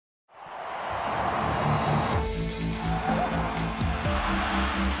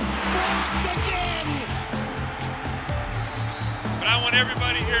want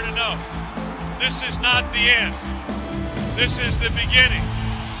everybody here to know, this is not the end. This is the beginning.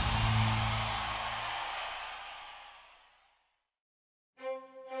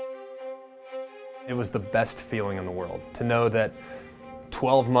 It was the best feeling in the world to know that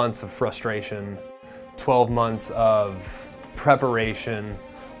 12 months of frustration, 12 months of preparation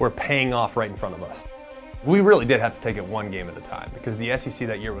were paying off right in front of us. We really did have to take it one game at a time because the SEC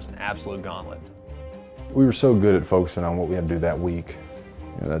that year was an absolute gauntlet. We were so good at focusing on what we had to do that week.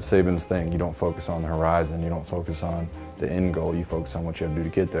 You know, that's Saban's thing. You don't focus on the horizon, you don't focus on the end goal, you focus on what you have to do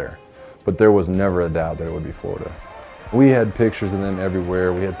to get there. But there was never a doubt that it would be Florida. We had pictures of them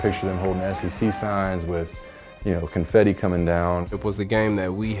everywhere. We had pictures of them holding SEC signs with, you know, confetti coming down. It was the game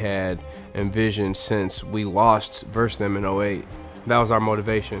that we had envisioned since we lost versus them in '08. That was our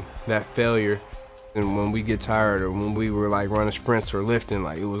motivation, that failure. And when we get tired or when we were like running sprints or lifting,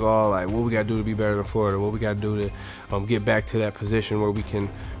 like it was all like, what we got to do to be better than Florida? What we got to do to get back to that position where we can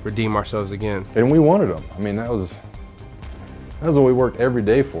redeem ourselves again? And we wanted them. I mean, that was what we worked every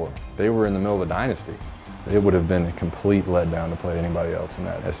day for. They were in the middle of a dynasty. It would have been a complete letdown to play anybody else in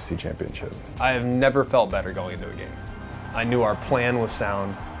that SEC championship. I have never felt better going into a game. I knew our plan was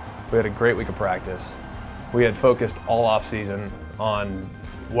sound. We had a great week of practice. We had focused all offseason on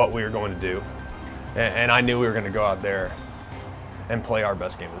what we were going to do. And I knew we were going to go out there and play our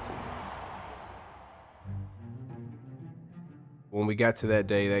best game of the season. When we got to that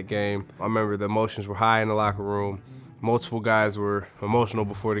day, that game, I remember the emotions were high in the locker room. Multiple guys were emotional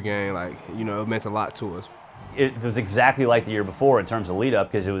before the game. Like, you know, it meant a lot to us. It was exactly like the year before in terms of lead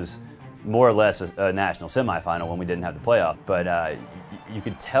up because it was more or less a national semifinal when we didn't have the playoff. But you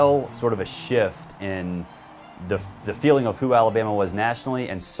could tell sort of a shift in the feeling of who Alabama was nationally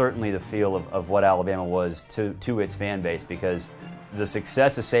and certainly the feel of what Alabama was to its fan base because the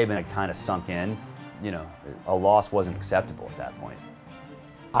success of Saban had kind of sunk in. You know, a loss wasn't acceptable at that point.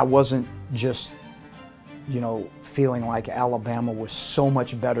 I wasn't just, you know, feeling like Alabama was so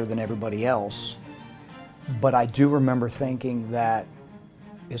much better than everybody else, but I do remember thinking that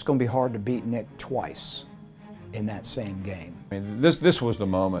it's going to be hard to beat Nick twice in that same game. I mean, this was the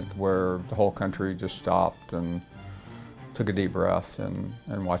moment where the whole country just stopped and took a deep breath and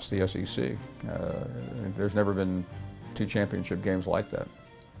watched the SEC. There's never been two championship games like that.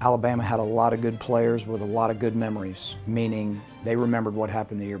 Alabama had a lot of good players with a lot of good memories, meaning they remembered what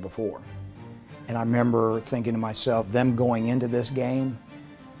happened the year before. And I remember thinking to myself, them going into this game,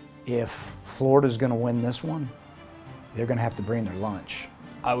 if Florida's going to win this one, they're going to have to bring their lunch.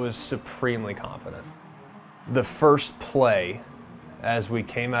 I was supremely confident. The first play, as we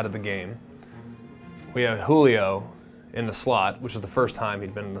came out of the game, we had Julio in the slot, which was the first time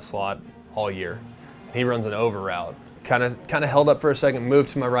he'd been in the slot all year. He runs an over route. Kind of held up for a second, moved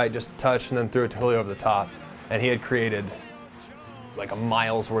to my right just a touch, and then threw it to Julio over the top. And he had created like a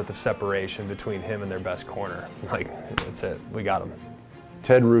mile's worth of separation between him and their best corner. Like, that's it, we got him.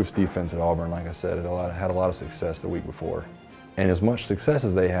 Ted Roof's defense at Auburn, like I said, had a lot of success the week before. And as much success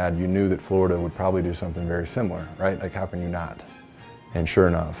as they had, you knew that Florida would probably do something very similar, right? Like, how can you not? And sure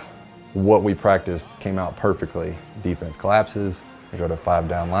enough, what we practiced came out perfectly. Defense collapses, they go to 5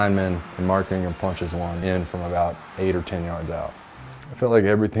 down linemen, and Mark Ingram punches one in from about 8 or 10 yards out. I felt like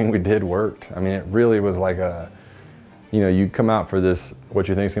everything we did worked. I mean, it really was like you know, you come out for this, what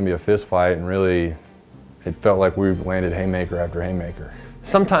you think is going to be a fist fight, and really, it felt like we landed haymaker after haymaker.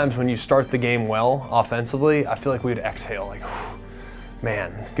 Sometimes when you start the game well offensively, I feel like we'd exhale, like,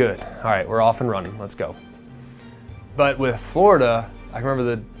 man, good. All right, we're off and running, let's go. But with Florida, I remember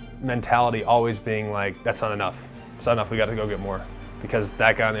the mentality always being like, that's not enough. It's not enough, we got to go get more. Because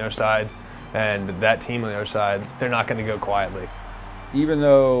that guy on the other side and that team on the other side, they're not going to go quietly. Even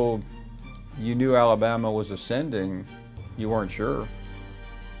though you knew Alabama was ascending, you weren't sure.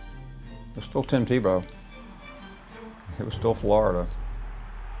 It was still Tim Tebow. It was still Florida.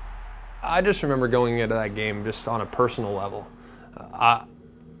 I just remember going into that game just on a personal level.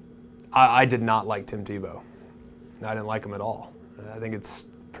 I did not like Tim Tebow. I didn't like him at all. I think it's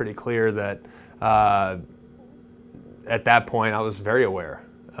pretty clear that at that point I was very aware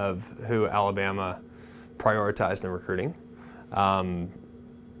of who Alabama prioritized in recruiting. I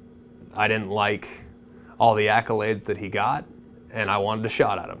didn't like all the accolades that he got, and I wanted a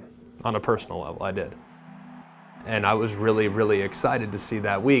shot at him on a personal level. I did. And I was really, really excited to see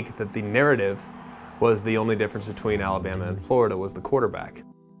that week that the narrative was the only difference between Alabama and Florida was the quarterback.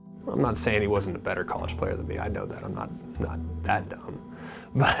 I'm not saying he wasn't a better college player than me. I know that. I'm not that dumb.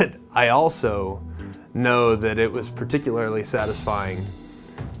 But I also know that it was particularly satisfying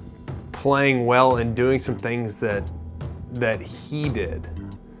playing well and doing some things that he did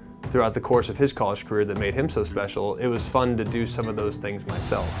throughout the course of his college career that made him so special, it was fun to do some of those things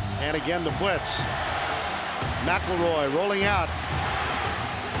myself. And again the blitz. McElroy rolling out.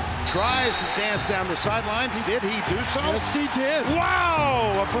 Tries to dance down the sidelines. Did he do so? Yes, he did.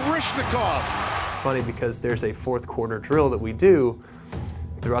 Wow, a Barishnikov. It's funny because there's a fourth quarter drill that we do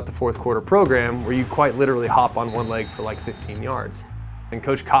throughout the fourth quarter program where you quite literally hop on one leg for like 15 yards. And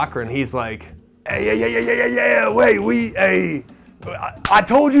Coach Cochran, he's like, hey, wait, I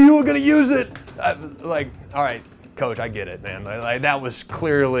told you were gonna use it. Like, all right, Coach, I get it, man. Like, that was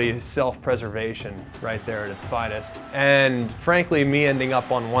clearly self-preservation right there at its finest. And frankly, me ending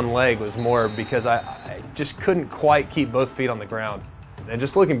up on one leg was more because I just couldn't quite keep both feet on the ground. And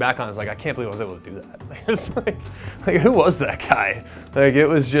just looking back on it, I was like, I can't believe I was able to do that. It's like who was that guy? Like, it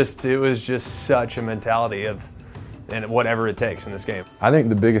was just such a mentality of, and whatever it takes in this game. I think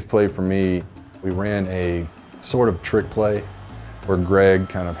the biggest play for me, we ran a sort of trick play where Greg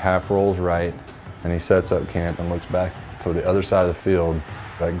kind of half rolls right and he sets up camp and looks back to the other side of the field.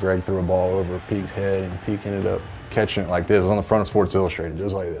 Like, Greg threw a ball over Peake's head and Peake ended up catching it like this. It was on the front of Sports Illustrated,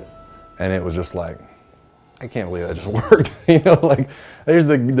 just like this. And it was just like, I can't believe that just worked. You know, like, there's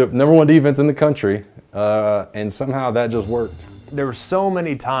the #1 defense in the country, and somehow that just worked. There were so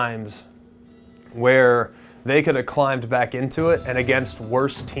many times where they could have climbed back into it, and against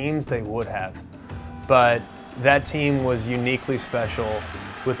worse teams they would have. But that team was uniquely special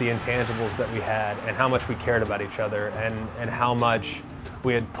with the intangibles that we had and how much we cared about each other and how much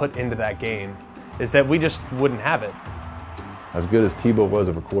we had put into that game, is that we just wouldn't have it. As good as Tebow was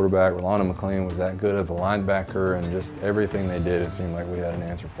of a quarterback, Rolando McClain was that good of a linebacker, and just everything they did, it seemed like we had an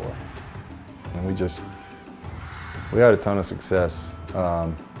answer for. And we had a ton of success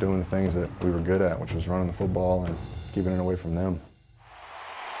doing the things that we were good at, which was running the football and keeping it away from them.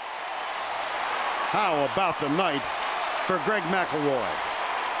 How about the night for Greg McElroy?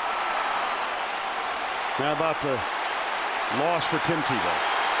 How about the loss for Tim Tebow?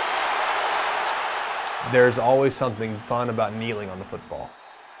 There's always something fun about kneeling on the football.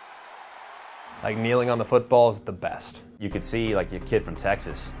 Like, kneeling on the football is the best. You could see, like, a kid from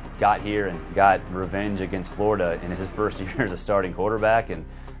Texas got here and got revenge against Florida in his first year as a starting quarterback, and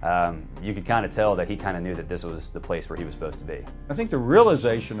you could kind of tell that he kind of knew that this was the place where he was supposed to be. I think the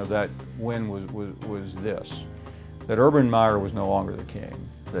realization of that win was this, that Urban Meyer was no longer the king,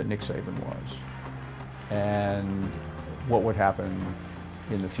 that Nick Saban was, and what would happen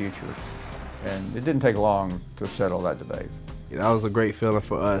in the future. And it didn't take long to settle that debate. That was a great feeling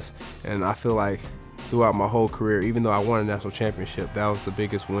for us, and I feel like throughout my whole career, even though I won a national championship, that was the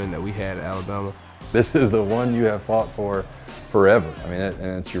biggest win that we had at Alabama. This is the one you have fought for forever. I mean,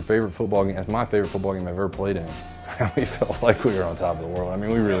 and it's your favorite football game. It's my favorite football game I've ever played in. We felt like we were on top of the world. I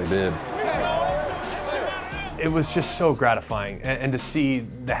mean, we really did. It was just so gratifying, and to see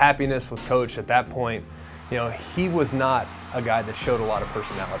the happiness with Coach at that point. You know, he was not a guy that showed a lot of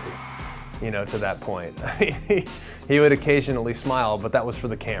personality, you know, to that point. He would occasionally smile, but that was for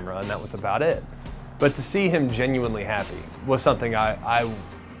the camera, and that was about it. But to see him genuinely happy was something I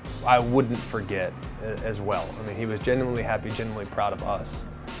wouldn't forget as well. I mean, he was genuinely happy, genuinely proud of us,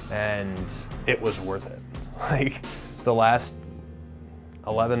 and it was worth it. Like, the last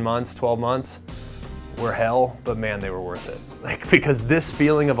 11 months, 12 months were hell, but man, they were worth it. Like, because this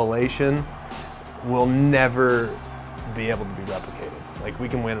feeling of elation will never be able to be replicated. Like, we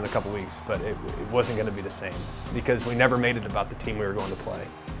can win in a couple weeks, but it wasn't going to be the same because we never made it about the team we were going to play.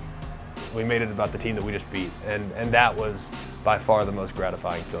 We made it about the team that we just beat, and that was by far the most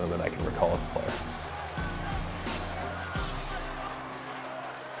gratifying feeling that I can recall as a player.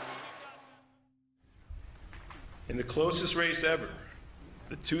 In the closest race ever,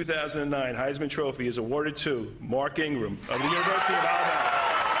 the 2009 Heisman Trophy is awarded to Mark Ingram of the University of Alabama.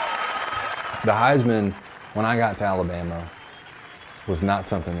 The Heisman, when I got to Alabama, was not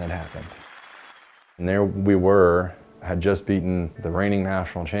something that happened. And there we were, had just beaten the reigning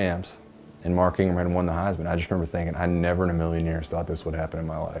national champs, and Mark Ingram had won the Heisman. I just remember thinking, I never in a million years thought this would happen in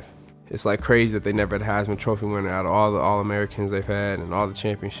my life. It's like crazy that they never had a Heisman Trophy winner out of all the All-Americans they've had and all the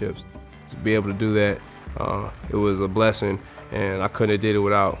championships. To be able to do that, it was a blessing, and I couldn't have did it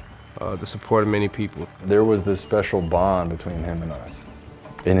without the support of many people. There was this special bond between him and us.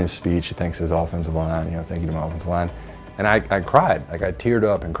 In his speech, he thanks his offensive line, you know, thank you to my offensive line. And I cried, like I teared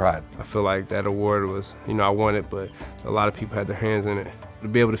up and cried. I feel like that award was, you know, I won it, but a lot of people had their hands in it. To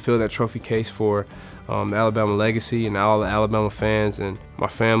be able to fill that trophy case for the Alabama legacy and all the Alabama fans and my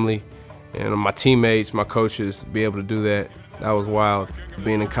family and my teammates, my coaches, be able to do that, that was wild.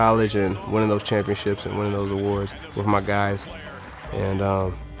 Being in college and winning those championships and winning those awards with my guys. And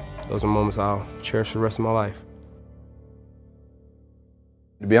those are moments I'll cherish the rest of my life.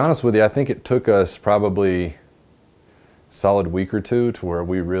 To be honest with you, I think it took us probably a solid week or two to where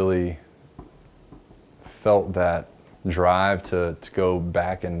we really felt that drive to go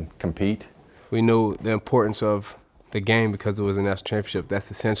back and compete. We knew the importance of the game because it was a national championship. That's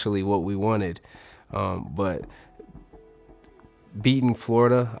essentially what we wanted. But beating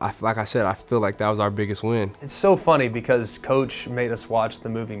Florida, like I said, I feel like that was our biggest win. It's so funny because Coach made us watch the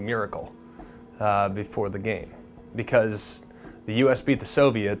movie Miracle before the game, because the U.S. beat the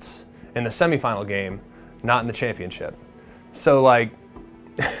Soviets in the semifinal game, not in the championship. So like,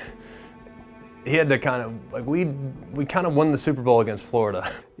 he had to kind of, like, we kind of won the Super Bowl against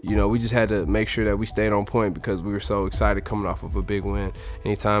Florida. You know, we just had to make sure that we stayed on point because we were so excited coming off of a big win.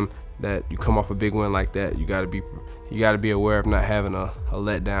 Anytime that you come off a big win like that, you got to be aware of not having a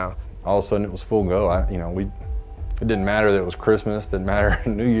letdown. All of a sudden, it was full go. It didn't matter that it was Christmas, didn't matter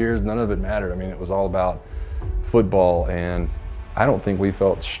New Year's, none of it mattered. I mean, it was all about football, and I don't think we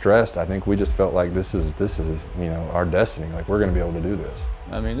felt stressed. I think we just felt like this is our destiny. Like, we're going to be able to do this.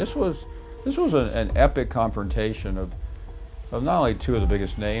 I mean, this was an epic confrontation of not only two of the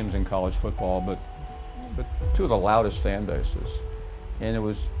biggest names in college football, but two of the loudest fan bases. And it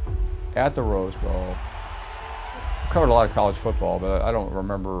was at the Rose Bowl. Covered a lot of college football, but I don't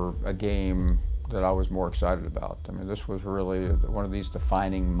remember a game that I was more excited about. I mean, this was really one of these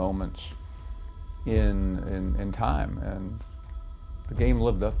defining moments in time, and the game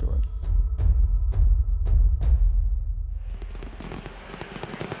lived up to it.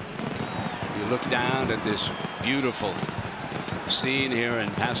 You look down at this beautiful scene here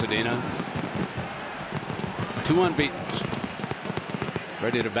in Pasadena. Two unbeatens,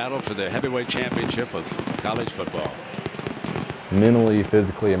 ready to battle for the heavyweight championship of college football. Mentally,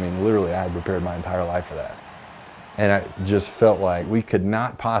 physically, I mean, literally, I had prepared my entire life for that. And I just felt like we could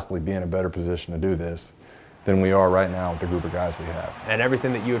not possibly be in a better position to do this than we are right now with the group of guys we have. And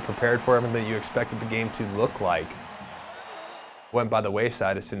everything that you had prepared for, everything that you expected the game to look like, went by the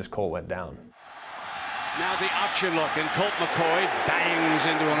wayside as soon as Colt went down. Now the option look, and Colt McCoy bangs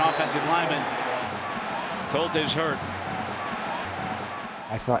into an offensive lineman. Colt is hurt.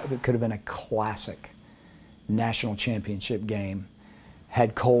 I thought it could have been a classic national championship game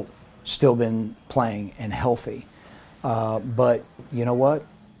had Colt still been playing and healthy. But you know what?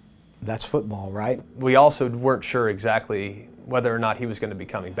 That's football, right? We also weren't sure exactly whether or not he was going to be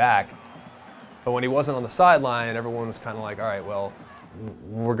coming back. But when he wasn't on the sideline, everyone was kind of like, all right, well,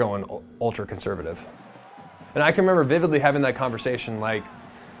 we're going ultra conservative. And I can remember vividly having that conversation, like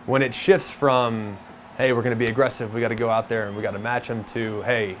when it shifts from, hey, we're going to be aggressive, we got to go out there and we got to match them, to,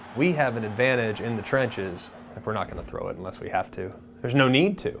 hey, we have an advantage in the trenches, like we're not going to throw it unless we have to. There's no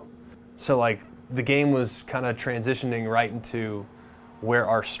need to. So like the game was kind of transitioning right into where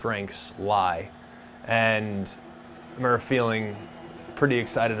our strengths lie. And I remember feeling pretty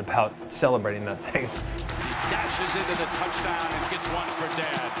excited about celebrating that thing. He dashes into the touchdown and gets one for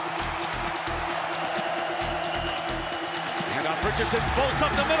Dad. Handoff, Richardson bolts up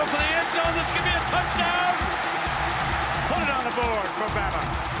the middle for the end zone. This could be a touchdown. Put it on the board for Bama.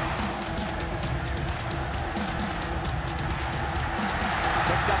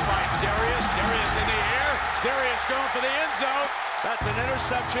 Picked up by Darius. Darius in the air. Darius going for the end zone. That's an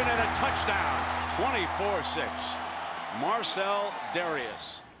interception and a touchdown. 24-6. Marcel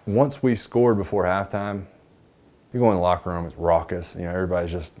Darius. Once we scored before halftime, you go in the locker room, it's raucous. You know,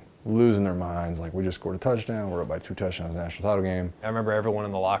 everybody's just losing their minds. Like, we just scored a touchdown, we're up by 2 touchdowns in the national title game. I remember everyone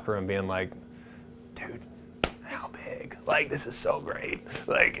in the locker room being like, dude, how big? Like, this is so great.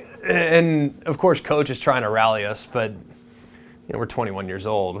 Like, and of course, Coach is trying to rally us, but you know, we're 21 years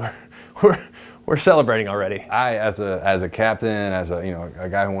old. We're celebrating already. I, as a captain, as a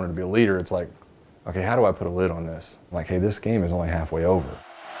guy who wanted to be a leader, it's like, okay, how do I put a lid on this? Like, hey, this game is only halfway over.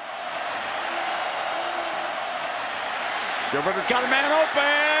 Gilbert got a man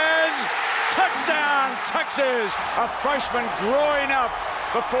open. Touchdown, Texas. A freshman growing up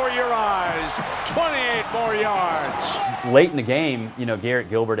before your eyes. 28 more yards. Late in the game, you know, Garrett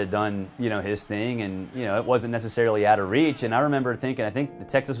Gilbert had done, you know, his thing, and, you know, it wasn't necessarily out of reach. And I remember thinking, I think the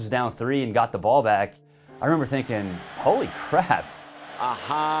Texas was down 3 and got the ball back. I remember thinking, holy crap. A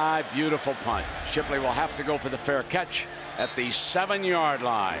high, beautiful punt. Shipley will have to go for the fair catch at the 7-yard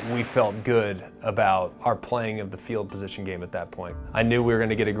line. We felt good about our playing of the field position game at that point. I knew we were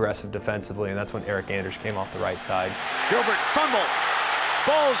going to get aggressive defensively, and that's when Eric Anders came off the right side. Gilbert fumble.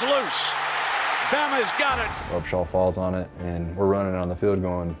 Ball's loose. Bama's got it. Upshaw falls on it, and we're running on the field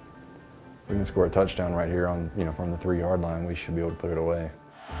going, we can score a touchdown right here on, you know, from the 3-yard line. We should be able to put it away.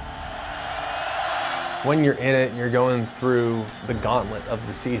 When you're in it and you're going through the gauntlet of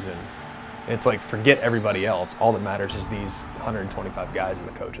the season, It's like, forget everybody else. All that matters is these 125 guys and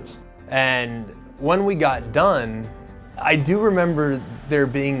the coaches. And when we got done, I do remember there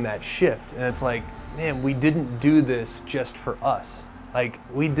being that shift. And it's like, man, we didn't do this just for us. Like,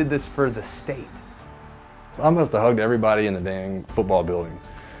 we did this for the state. I must have hugged everybody in the dang football building.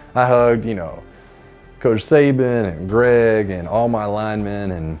 I hugged, you know, Coach Saban and Greg and all my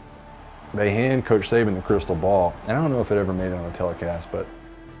linemen, and they hand Coach Saban the crystal ball. And I don't know if it ever made it on the telecast, but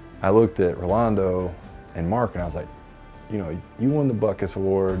I looked at Rolando and Mark and I was like, you know, you won the Buckus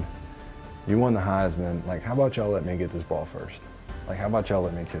Award, you won the Heisman, like, how about y'all let me get this ball first? Like, how about y'all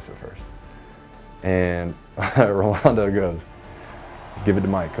let me kiss it first? And Rolando goes, give it to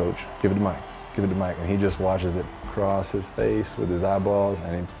Mike, Coach, give it to Mike, give it to Mike. And he just watches it cross his face with his eyeballs,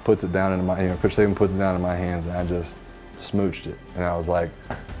 and he puts it down into my, you know, Coach Saban puts it down in my hands, and I just smooched it. And I was like,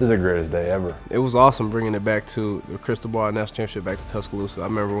 this is the greatest day ever. It was awesome bringing it back to the Crystal Ball National Championship back to Tuscaloosa. I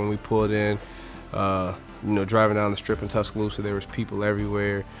remember when we pulled in, you know, driving down the strip in Tuscaloosa, there was people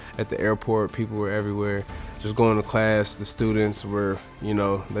everywhere. At the airport, people were everywhere. Just going to class, the students were, you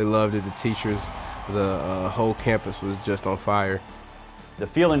know, they loved it. The teachers, the whole campus was just on fire. The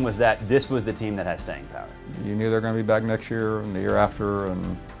feeling was that this was the team that has staying power. You knew they were going to be back next year and the year after,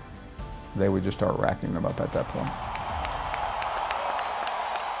 and they would just start racking them up at that point.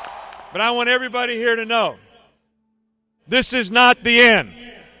 But I want everybody here to know, this is not the end.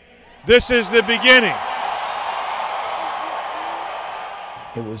 This is the beginning.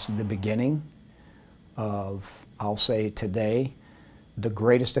 It was the beginning of, I'll say today, the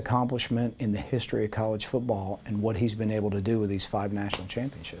greatest accomplishment in the history of college football and what he's been able to do with these 5 national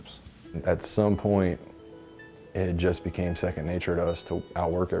championships. At some point, it just became second nature to us to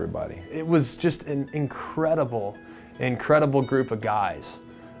outwork everybody. It was just an incredible, incredible group of guys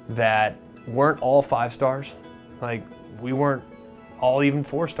that weren't all 5 stars. Like, we weren't all even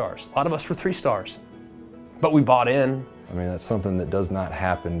 4 stars. A lot of us were 3 stars, but we bought in. I mean, that's something that does not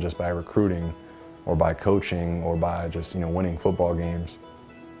happen just by recruiting or by coaching or by just, you know, winning football games.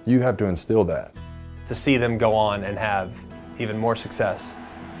 You have to instill that. To see them go on and have even more success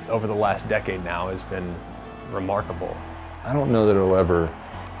over the last decade now has been remarkable. I don't know that it'll ever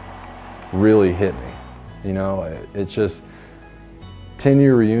really hit me. You know, it's just,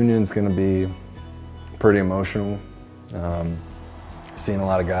 10-year reunion's gonna be pretty emotional. Seeing a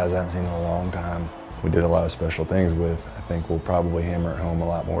lot of guys I haven't seen in a long time. We did a lot of special things with. I think we'll probably hammer it home a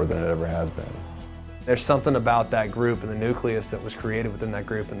lot more than it ever has been. There's something about that group and the nucleus that was created within that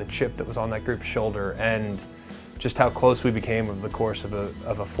group and the chip that was on that group's shoulder and just how close we became over the course of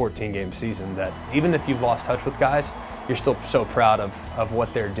a 14-game season that even if you've lost touch with guys, you're still so proud of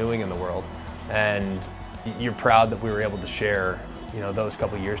what they're doing in the world. And you're proud that we were able to share, you know, those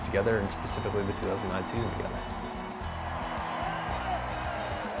couple years together and specifically the 2009 season together.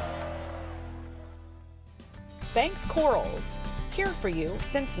 Banks Corals, here for you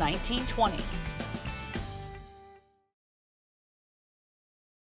since 1920.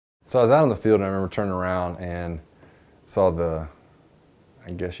 So I was out on the field and I remember turning around and saw the,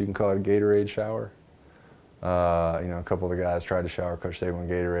 I guess you can call it a Gatorade shower. You know, a couple of the guys tried to shower Coach Saban with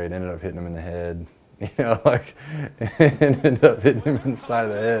Gatorade, ended up hitting him in the head. You know, like, ended up hitting him in the side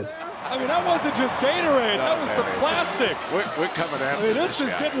of the head. I mean, that wasn't just Gatorade, that was some plastic. We're coming after this is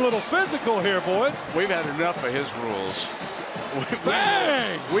getting a little physical here, boys. We've had enough of his rules.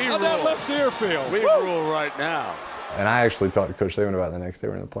 Bang! We How'd rule. that left ear feel? We rule right now. And I actually talked to Coach Saban about it the next day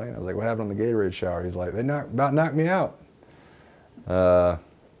we were in the plane. I was like, what happened on the Gatorade shower? He's like, they about knocked me out. But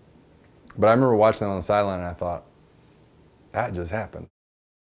I remember watching that on the sideline and I thought, that just happened.